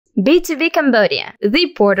B2B Cambodia,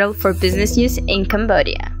 the portal for business use in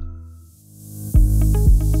Cambodia.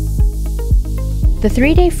 The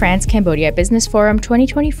three-day France-Cambodia Business Forum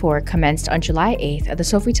 2024 commenced on July 8th at the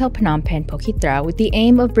Sofitel Phnom Penh Phokeethra with the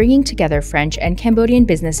aim of bringing together French and Cambodian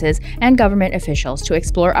businesses and government officials to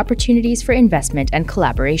explore opportunities for investment and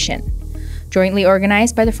collaboration. Jointly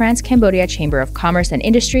organized by the France-Cambodia Chamber of Commerce and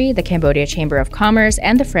Industry, the Cambodia Chamber of Commerce,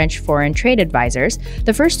 and the French Foreign Trade Advisors,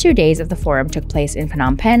 the first 2 days of the forum took place in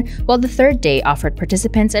Phnom Penh, while the third day offered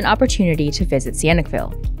participants an opportunity to visit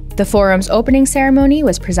Sihanoukville. The forum's opening ceremony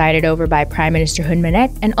was presided over by Prime Minister Hun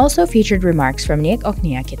Manet and also featured remarks from Neak,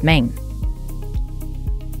 Oknha, Kith, Meng.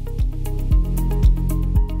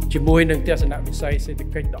 ជាមួយនឹងទស្សនវិស័យសេដ្ឋ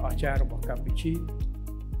កិច្ចដ៏អស្ចារ្យរបស់កម្ពុជា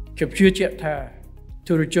ខ្ញុំជឿជាក់ថា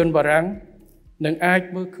ធុរជនបារាំងនឹងអាច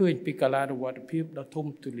មើលឃើញពីកាលានុវត្តភាពដ៏ធំ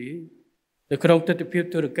ទូលាយនៅក្នុងទិដ្ឋភាព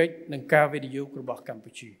ធុរកិច្ចនិងការវិនិយោគរបស់កម្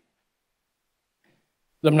ពុជា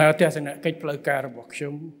ដំណើរទស្សនកិច្ចផ្លូវការរបស់ខ្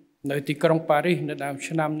ញុំនៅទីក្រុងប៉ារីសនៅដើម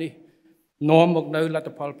ឆ្នាំនេះនាំមកនូវលទ្ធ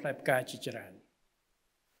ផលផ្លែផ្កាជាច្រើន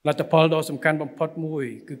លទ្ធផលដ៏សំខាន់បំផុតមួយ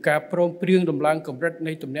គឺការព្រមព្រៀងដំឡើងកម្រិត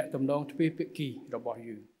នៃទំនាក់ទំនងទ្វេភាគីរបស់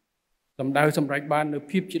យើងសម្ដៅសម្រេចបាននូវ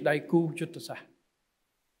ភាពជាដៃគូយុទ្ធសាស្ត្រ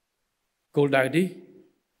គោលដៅនេះ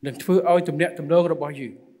នឹងធ្វើឲ្យទំនាក់ទំនងរបស់យើ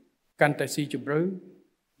ងកាន់តែស៊ីជម្រៅ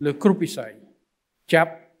លើគ្រប់វិស័យចា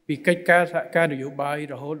ប់ពីកិច្ចការសហការនយោបាយ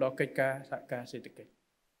រហូតដល់កិច្ចការសហការសេដ្ឋកិច្ច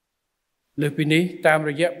លើពីនេះតាម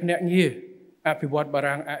រយៈភ្នាក់ងារអភិវឌ្ឍបា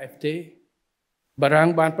រាំង AFT បារាំង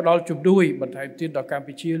បានផ្ដល់ជំនួយបន្ថែមទៀតដល់កម្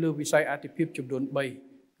ពុជាលើវិស័យអាទិភាពចំនួន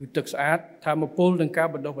3គឺទឹកស្អាតធម្មពលនិងការ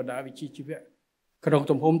បណ្ដុះបណ្ដាលវិជ្ជាជីវៈក្នុង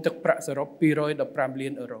ទំហំទឹកប្រាក់សរុប215លា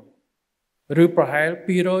នអឺរ៉ូឬប្រហែល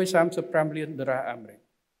235លានដុល្លារអាមេរិក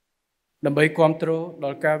ដើម្បីគាំទ្រដ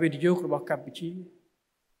ល់ការវិនិយោគរបស់កម្ពុជា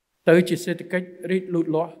ទៅជាសេដ្ឋកិច្ចរីកលូត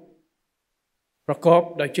លាស់ប្រកប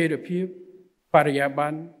ដោយចីរភាពបរិយាប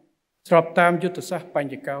ន្នស្របតាមយុទ្ធសាស្ត្រប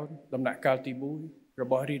ញ្ញកោណដំណាក់កាលទី1រ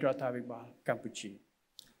បស់រាជរដ្ឋាភិបាលកម្ពុជា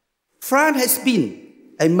France has been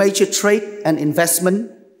a major trade and investment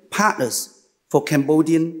partners for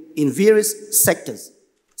Cambodian in various sectors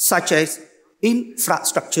such as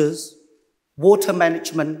infrastructures, water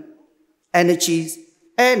management, energy,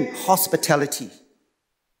 and hospitality.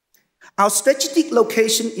 Our strategic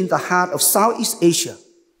location in the heart of Southeast Asia,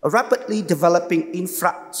 a rapidly developing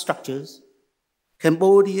infrastructures,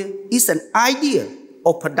 Cambodia is an idea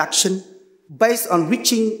of production based on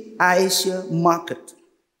reaching Asia market.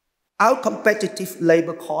 Our competitive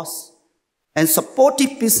labor costs and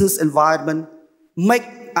supportive business environment make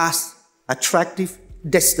us attractive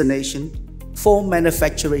destination for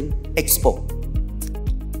manufacturing export.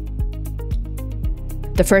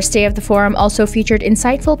 The first day of the forum also featured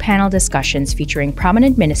insightful panel discussions featuring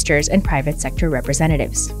prominent ministers and private sector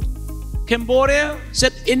representatives. Cambodia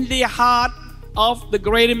sits in the heart of the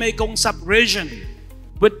Greater Mekong sub-region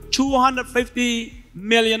with 250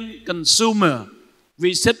 million consumers.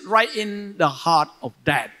 We sit right in the heart of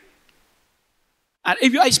that. And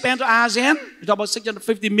if you expand to ASEAN, you talk about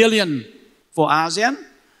 650 million for ASEAN,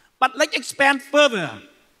 but let's expand further.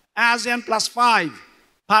 ASEAN plus 5,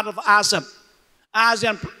 part of ASEP.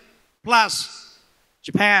 ASEAN plus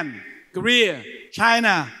Japan, Korea,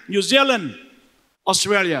 China, New Zealand,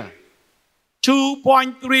 Australia.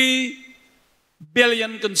 2.3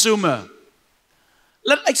 billion consumers.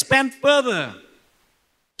 Let's expand further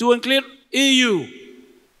to include EU.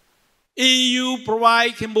 EU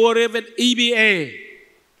provides Cambodia with EBA,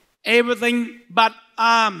 everything but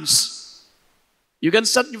arms. You can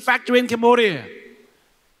set your factory in Cambodia,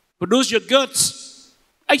 produce your goods,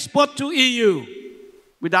 export to EU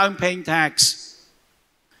without paying tax.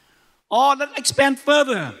 Or let's expand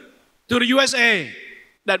further to the USA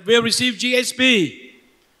that will receive GSP.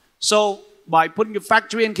 So by putting your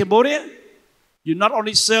factory in Cambodia, you not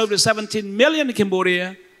only serve the 17 million in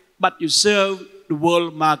Cambodia, but you serve the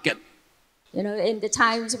world market. You know, in the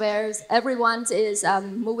times where everyone is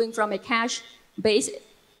moving from a cash-based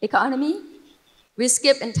economy, we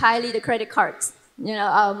skip entirely the credit cards,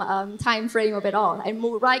 time frame of it all, and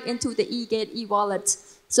move right into the e-gate, e-wallet.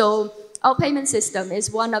 So our payment system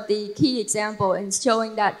is one of the key examples in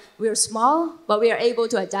showing that we're small, but we are able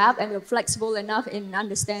to adapt and we're flexible enough in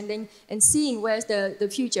understanding and seeing where's the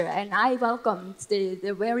future. And I welcome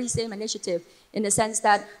the very same initiative in the sense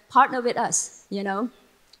that partner with us,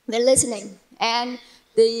 they're listening. And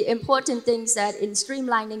the important things that in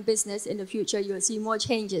streamlining business in the future, you'll see more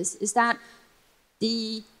changes, is that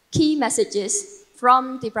the key messages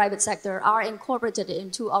from the private sector are incorporated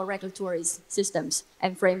into our regulatory systems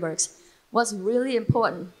and frameworks. What's really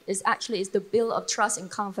important is the build of trust and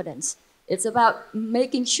confidence. It's about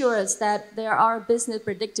making sure that there are business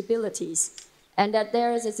predictabilities and that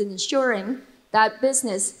there is ensuring that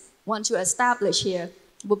business want to establish here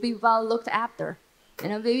will be well looked after.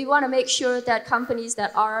 We want to make sure that companies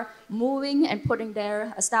that are moving and putting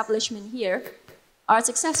their establishment here are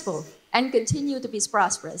successful and continue to be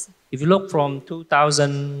prosperous. If you look from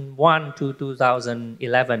 2001 to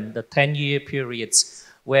 2011, the 10-year periods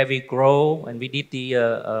where we grow and we did the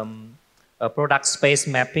product space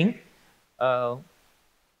mapping,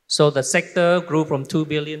 so the sector grew from 2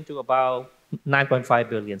 billion to about 9.5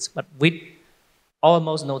 billion, but with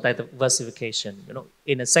almost no diversification.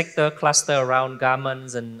 In a sector cluster around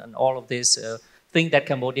garments and all of this, thing that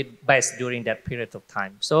Cambodia did best during that period of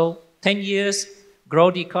time. So 10 years,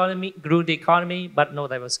 grew the economy, but no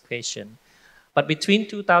diversification. But between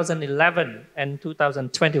 2011 and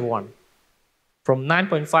 2021, from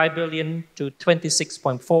 9.5 billion to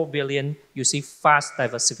 26.4 billion, you see fast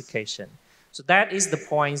diversification. So that is the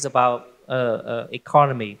points about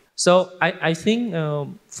economy. So I think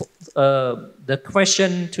the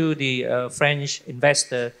question to the French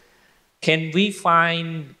investor, can we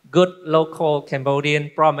find good local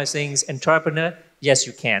Cambodian promising entrepreneur? Yes,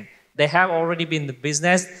 you can. They have already been in the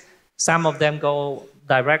business. Some of them go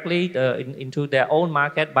directly into their own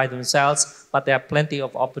market by themselves, but there are plenty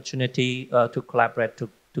of opportunity to collaborate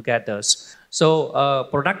together. So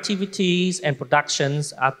productivities and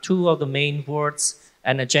productions are two of the main words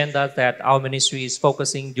and agenda that our ministry is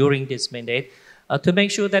focusing during this mandate to make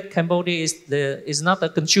sure that Cambodia is not a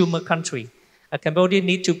consumer country. Cambodia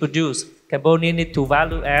needs to produce, Cambodia needs to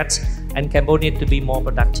value add, and Cambodia needs to be more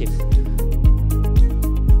productive.